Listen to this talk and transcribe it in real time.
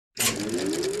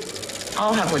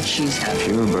I'll have what she's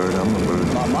having. You're a bird, I'm a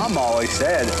bird. My mom always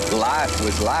said life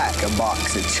was like a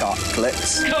box of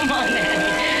chocolates. Come on,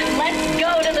 then. Let's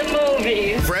go to the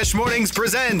movies. Fresh Mornings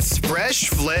presents Fresh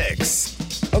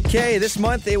Flicks. Okay, this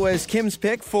month it was Kim's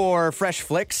pick for Fresh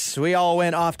Flicks. We all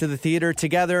went off to the theater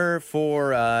together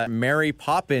for Mary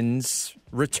Poppins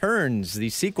Returns.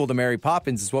 The sequel to Mary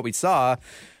Poppins is what we saw.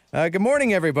 Good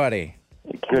morning, everybody.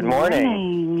 Good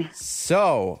morning.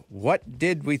 So, what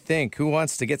did we think? Who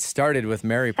wants to get started with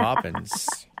Mary Poppins?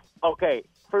 Okay,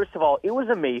 first of all, it was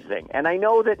amazing. And I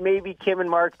know that maybe Kim and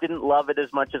Mark didn't love it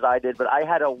as much as I did, but I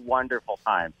had a wonderful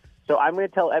time. So I'm going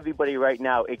to tell everybody right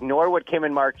now, ignore what Kim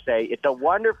and Mark say. It's a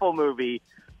wonderful movie.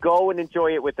 Go and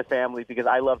enjoy it with the family because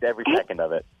I loved every second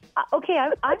of it. Okay,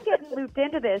 I'm getting looped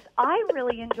into this. I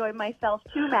really enjoyed myself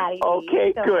too, Matty D.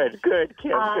 Okay, So, good,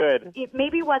 Kim, good. It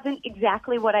maybe wasn't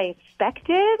exactly what I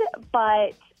expected,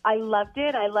 but I loved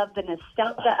it. I loved the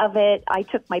nostalgia of it. I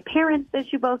took my parents,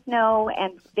 as you both know,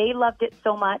 and they loved it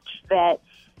so much that,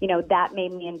 you know, that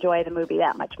made me enjoy the movie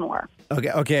that much more.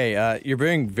 Okay. You're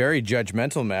being very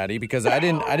judgmental, Maddie, because I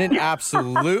didn't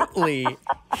absolutely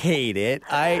hate it.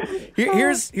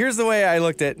 Here's the way I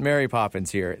looked at Mary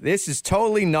Poppins here. This is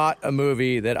totally not a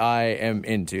movie that I am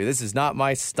into. This is not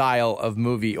my style of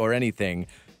movie or anything.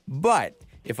 But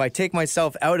if I take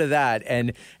myself out of that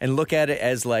and look at it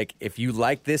as like, if you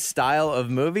like this style of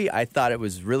movie, I thought it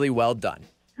was really well done.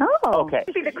 Oh, Okay.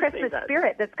 Maybe the Christmas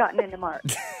spirit that's gotten into Mark.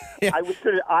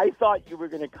 I thought you were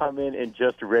going to come in and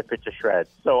just rip it to shreds.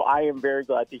 So I am very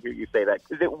glad to hear you say that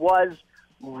because it was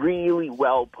really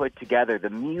well put together. The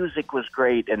music was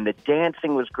great and the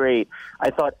dancing was great.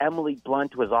 I thought Emily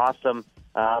Blunt was awesome.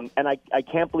 And I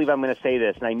can't believe I'm going to say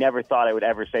this, and I never thought I would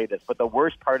ever say this, but the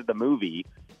worst part of the movie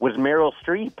was Meryl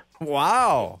Streep.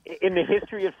 Wow. In the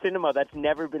history of cinema, that's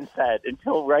never been said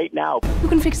until right now. You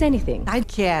can fix anything. I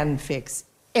can fix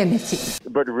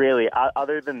anything. But really,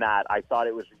 other than that, I thought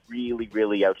it was really,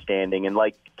 really outstanding. And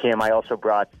like Kim, I also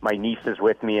brought my nieces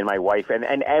with me and my wife,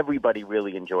 and everybody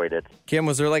really enjoyed it. Kim,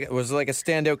 was there like a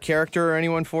standout character or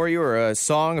anyone for you, or a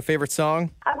favorite song?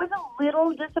 I was a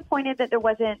little disappointed that there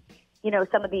wasn't, you know,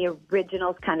 some of the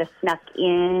originals kind of snuck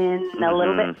in a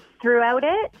little bit throughout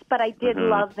it, but I did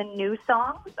love the new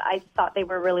songs. I thought they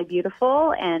were really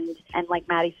beautiful, and like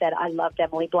Maddie said, I loved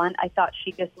Emily Blunt. I thought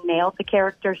she just nailed the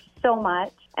character so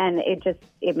much, and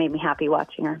it made me happy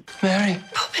watching her. Mary,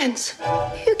 Poppins,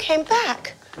 you came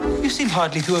back. you seem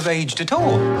hardly to have aged at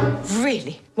all.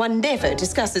 Really? One never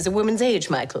discusses a woman's age,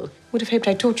 Michael. Would have hoped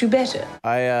I taught you better.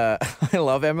 I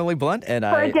love Emily Blunt, and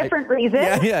For a different reason.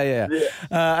 Yeah.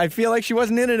 I feel like she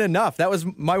wasn't in it enough. That was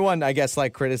my one, I guess,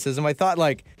 like criticism. I thought,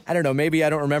 like, I don't know, maybe I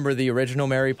don't remember the original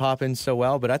Mary Poppins so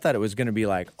well, but I thought it was going to be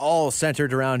like all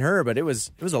centered around her. But it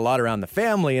was a lot around the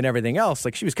family and everything else.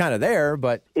 Like she was kind of there,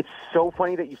 but it's so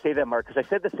funny that you say that, Mark, because I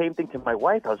said the same thing to my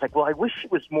wife. I was like, well, I wish she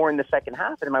was more in the second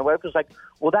half, and my wife was like,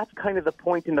 well, that's kind of the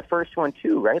point in the first one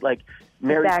too, right? Like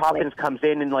Mary Poppins comes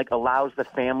in and like allows the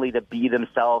family to be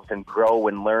themselves and grow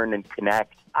and learn and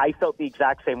connect. I felt the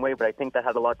exact same way, but I think that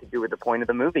had a lot to do with the point of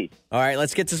the movie. All right,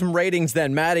 let's get to some ratings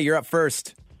then. Maddie, you're up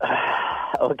first.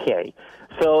 Okay.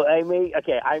 So I'm going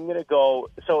to go.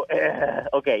 So,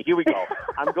 okay, here we go.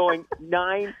 I'm going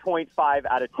 9.5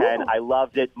 out of 10. I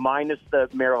loved it, minus the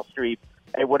Meryl Streep.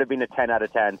 It would have been a 10 out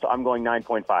of 10. So I'm going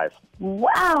 9.5.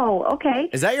 Wow. Okay.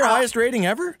 Is that your highest rating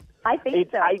ever? I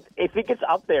think so. I think it's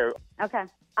up there. Okay.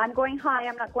 I'm going high.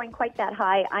 I'm not going quite that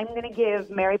high. I'm going to give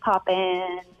Mary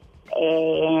Poppins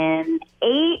an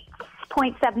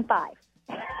 8.75.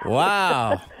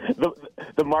 Wow.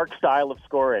 The Mark style of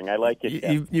scoring. I like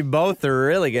it. You both are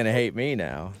really going to hate me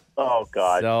now. Oh,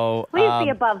 God. So Please be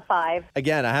above 5.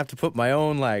 Again, I have to put my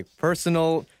own like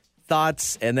personal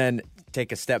thoughts and then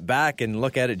take a step back and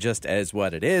look at it just as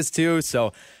what it is too.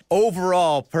 So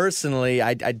overall, personally,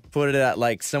 I'd put it at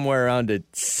like somewhere around a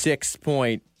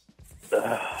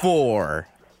 6.4.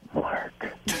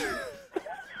 Mark.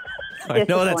 I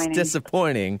know that's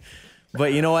disappointing.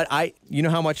 But you know what? You know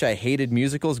how much I hated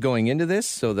musicals going into this,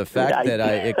 so the fact that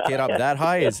it get up that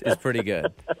high is pretty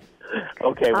good.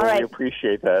 Okay, well, right. we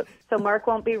appreciate that. So Mark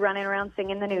won't be running around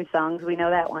singing the new songs. We know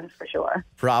that one for sure.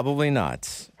 Probably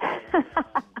not.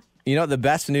 You know, the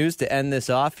best news to end this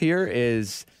off here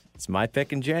is it's my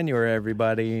pick in January,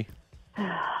 everybody.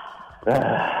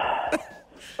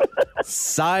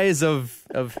 Size of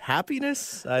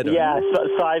happiness? I don't know. Yeah,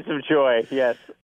 size of joy, yes.